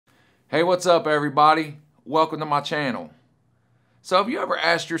Hey, what's up everybody? Welcome to my channel. So have you ever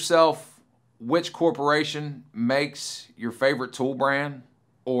asked yourself which corporation makes your favorite tool brand,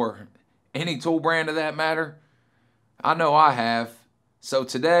 or any tool brand of that matter? I know I have. So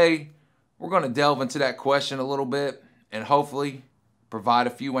today we're going to delve into that question a little bit and hopefully provide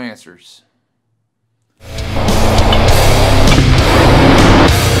a few answers.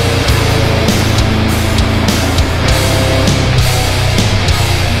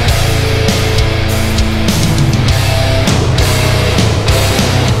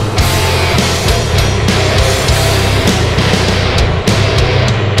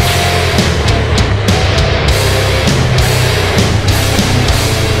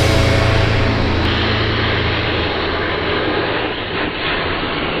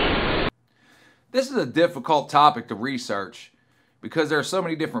 This is a difficult topic to research because there are so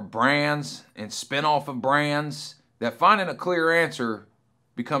many different brands and spin-off of brands that finding a clear answer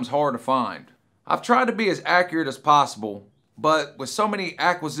becomes hard to find. I've tried to be as accurate as possible, but with so many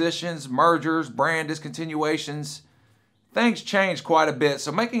acquisitions, mergers, brand discontinuations, things change quite a bit,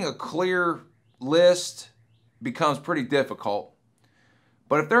 so making a clear list becomes pretty difficult.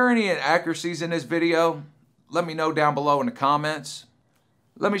 But if there are any inaccuracies in this video, let me know down below in the comments.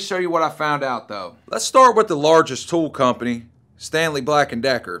 Let me show you what I found out though. Let's start with the largest tool company, Stanley Black &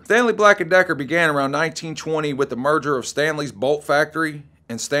 Decker. Stanley Black & Decker began around 1920 with the merger of Stanley's Bolt Factory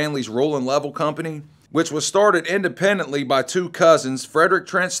and Stanley's Roll and Level Company, which was started independently by two cousins, Frederick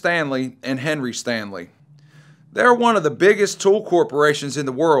Trent Stanley and Henry Stanley. They're one of the biggest tool corporations in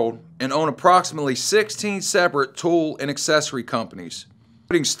the world and own approximately 16 separate tool and accessory companies,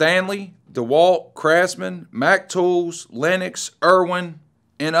 including Stanley, DeWalt, Craftsman, Mac Tools, Lennox, Irwin,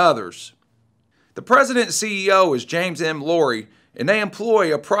 and others. The president and CEO is James M. Loree, and they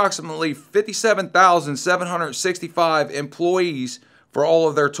employ approximately 57,765 employees for all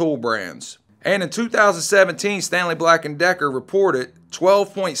of their tool brands. And in 2017, Stanley Black & Decker reported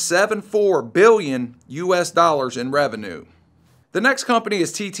 $12.74 billion in revenue. The next company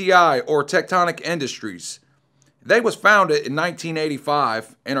is TTI, or Tectonic Industries. They was founded in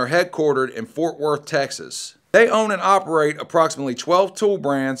 1985 and are headquartered in Fort Worth, Texas. They own and operate approximately 12 tool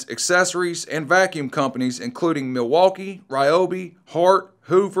brands, accessories, and vacuum companies, including Milwaukee, Ryobi, Hart,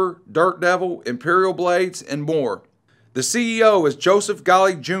 Hoover, Dirt Devil, Imperial Blades, and more. The CEO is Joseph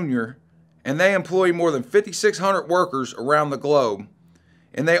Ghali Jr., and they employ more than 5,600 workers around the globe.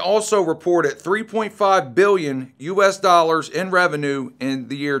 And they also reported $3.5 billion in revenue in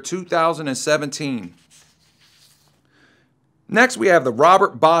the year 2017. Next, we have the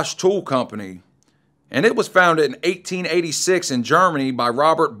Robert Bosch Tool Company. And it was founded in 1886 in Germany by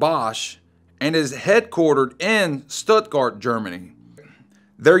Robert Bosch and is headquartered in Stuttgart, Germany.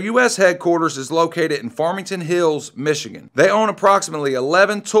 Their U.S. headquarters is located in Farmington Hills, Michigan. They own approximately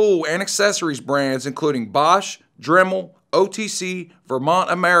 11 tool and accessories brands, including Bosch, Dremel, OTC,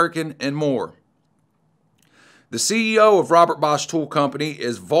 Vermont American, and more. The CEO of Robert Bosch Tool Company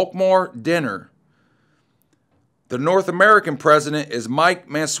is Volkmar Dinner. The North American president is Mike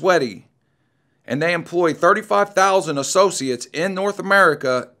Mansuetti, and they employ 35,000 associates in North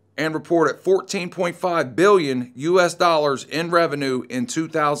America and reported $14.5 billion in revenue in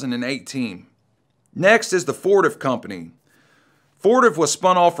 2018. Next is the Fortive Company. Fortive was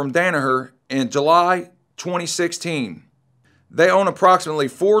spun off from Danaher in July 2016. They own approximately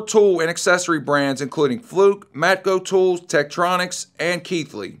 4 tool and accessory brands, including Fluke, Matco Tools, Tektronix, and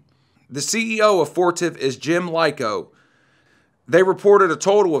Keithley. The CEO of Fortive is Jim Lico. They reported a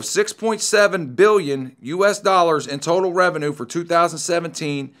total of $6.7 billion in total revenue for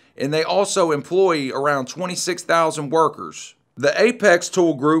 2017, and they also employ around 26,000 workers. The Apex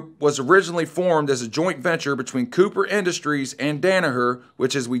Tool Group was originally formed as a joint venture between Cooper Industries and Danaher,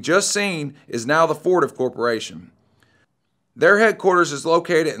 which, as we just seen, is now the Fortive Corporation. Their headquarters is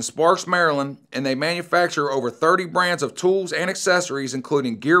located in Sparks, Maryland, and they manufacture over 30 brands of tools and accessories,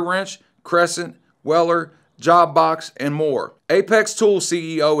 including Gear Wrench, Crescent, Weller, Job Box, and more. Apex Tools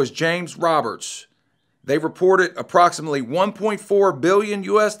CEO is James Roberts. They reported approximately $1.4 billion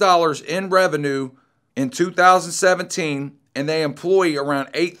in revenue in 2017, and they employ around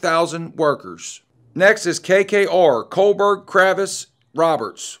 8,000 workers. Next is KKR, Kohlberg Kravis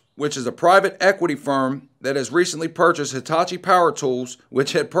Roberts, which is a private equity firm that has recently purchased Hitachi Power Tools,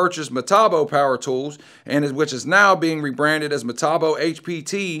 which had purchased Metabo Power Tools, and which is now being rebranded as Metabo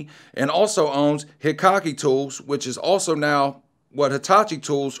HPT, and also owns Hitachi Tools, which is also now what Hitachi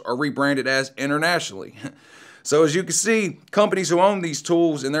Tools are rebranded as internationally. So as you can see, companies who own these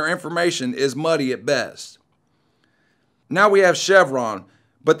tools and their information is muddy at best. Now we have Chevron,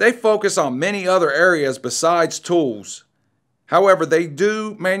 but they focus on many other areas besides tools. However, they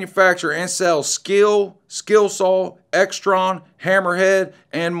do manufacture and sell Skil, Skilsaw, Extron, Hammerhead,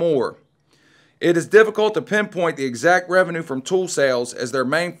 and more. It is difficult to pinpoint the exact revenue from tool sales as their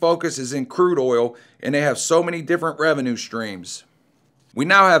main focus is in crude oil and they have so many different revenue streams. We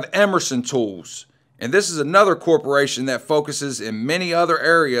now have Emerson Tools, and this is another corporation that focuses in many other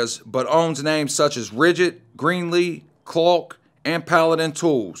areas but owns names such as Ridgid, Greenlee, Clark, and Paladin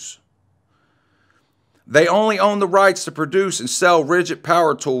Tools. They only own the rights to produce and sell Ridgid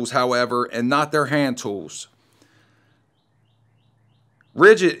power tools, however, and not their hand tools.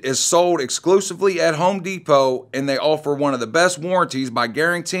 Ridgid is sold exclusively at Home Depot, and they offer one of the best warranties by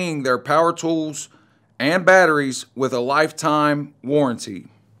guaranteeing their power tools and batteries with a lifetime warranty.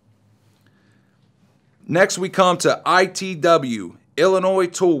 Next we come to ITW, Illinois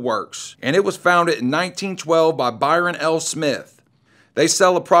Tool Works, and it was founded in 1912 by Byron L. Smith. They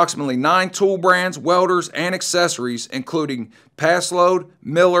sell approximately 9 tool brands, welders, and accessories, including Passload,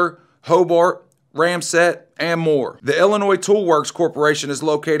 Miller, Hobart, Ramset, and more. The Illinois Tool Works Corporation is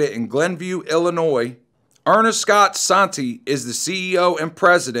located in Glenview, Illinois. Ernest Scott Santi is the CEO and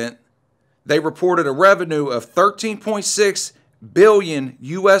president. They reported a revenue of $13.6 billion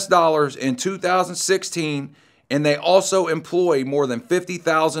in 2016, and they also employ more than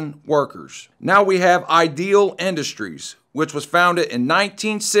 50,000 workers. Now we have Ideal Industries, which was founded in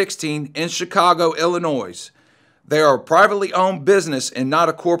 1916 in Chicago, Illinois. They are a privately owned business and not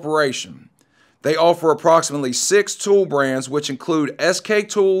a corporation. They offer approximately 6 tool brands, which include SK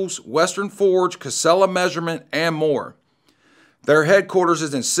Tools, Western Forge, Casella Measurement, and more. Their headquarters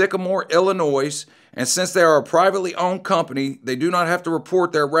is in Sycamore, Illinois, and since they are a privately owned company, they do not have to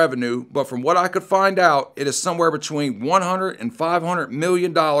report their revenue, but from what I could find out, it is somewhere between $100 and $500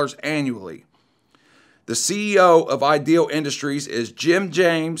 million annually. The CEO of Ideal Industries is Jim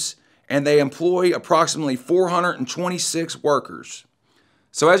James, and they employ approximately 426 workers.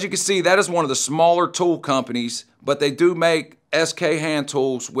 So as you can see, that is one of the smaller tool companies, but they do make SK hand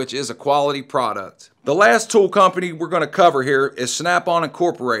tools, which is a quality product. The last tool company we're going to cover here is Snap-on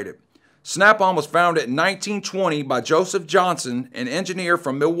Incorporated. Snap-on was founded in 1920 by Joseph Johnson, an engineer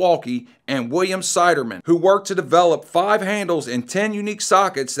from Milwaukee, and William Siderman, who worked to develop 5 handles and 10 unique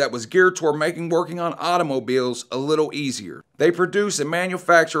sockets that was geared toward making working on automobiles a little easier. They produce and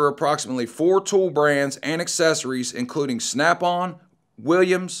manufacture approximately 4 tool brands and accessories, including Snap-on,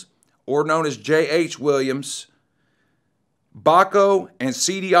 Williams, or known as J.H. Williams, Baco, and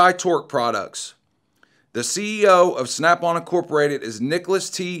CDI Torque products. The CEO of Snap-on Incorporated is Nicholas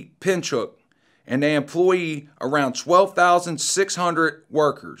T. Pinchuk, and they employ around 12,600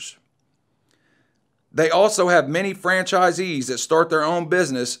 workers. They also have many franchisees that start their own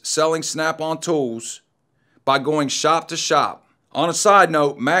business selling Snap-on tools by going shop to shop. On a side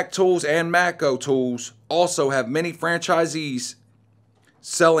note, Mac Tools and Matco Tools also have many franchisees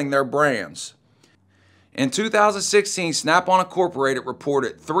selling their brands. In 2016, Snap-on Incorporated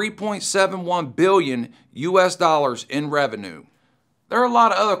reported $3.71 billion in revenue. There are a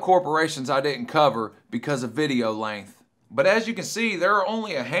lot of other corporations I didn't cover because of video length. But as you can see, there are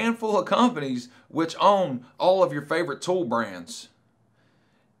only a handful of companies which own all of your favorite tool brands.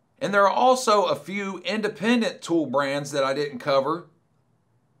 And there are also a few independent tool brands that I didn't cover,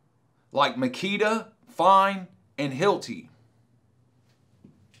 like Makita, Fine, and Hilti.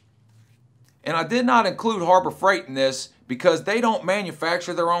 And I did not include Harbor Freight in this because they don't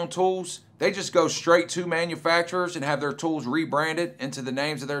manufacture their own tools. They just go straight to manufacturers and have their tools rebranded into the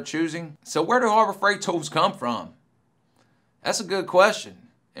names of their choosing. So where do Harbor Freight tools come from? That's a good question,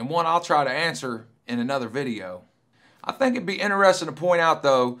 and one I'll try to answer in another video. I think it'd be interesting to point out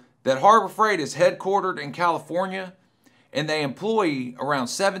though that Harbor Freight is headquartered in California and they employ around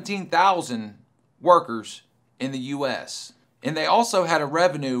 17,000 workers in the US. And they also had a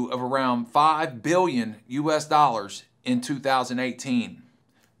revenue of around $5 billion in 2018.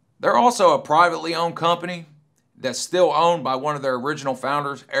 They're also a privately owned company that's still owned by one of their original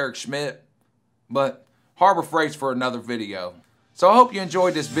founders, Eric Schmidt, but Harbor Freight's for another video. So I hope you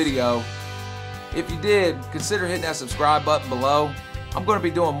enjoyed this video. If you did, consider hitting that subscribe button below. I'm going to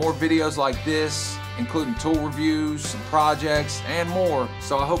be doing more videos like this, including tool reviews, some projects, and more,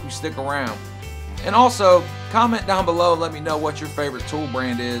 so I hope you stick around. And also, comment down below and let me know what your favorite tool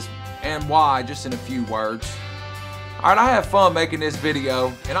brand is and why, just in a few words. Alright, I have fun making this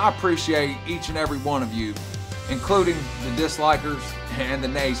video, and I appreciate each and every one of you, including the dislikers and the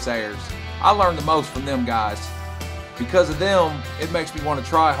naysayers. I learn the most from them guys. Because of them, it makes me want to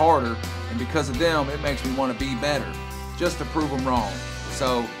try harder, and because of them, it makes me want to be better, just to prove them wrong.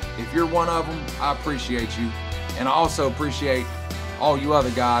 So, if you're one of them, I appreciate you, and I also appreciate all you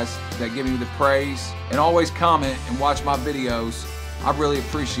other guys that give me the praise and always comment and watch my videos. I really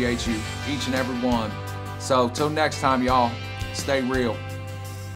appreciate you, each and every one. So till next time, y'all, stay real.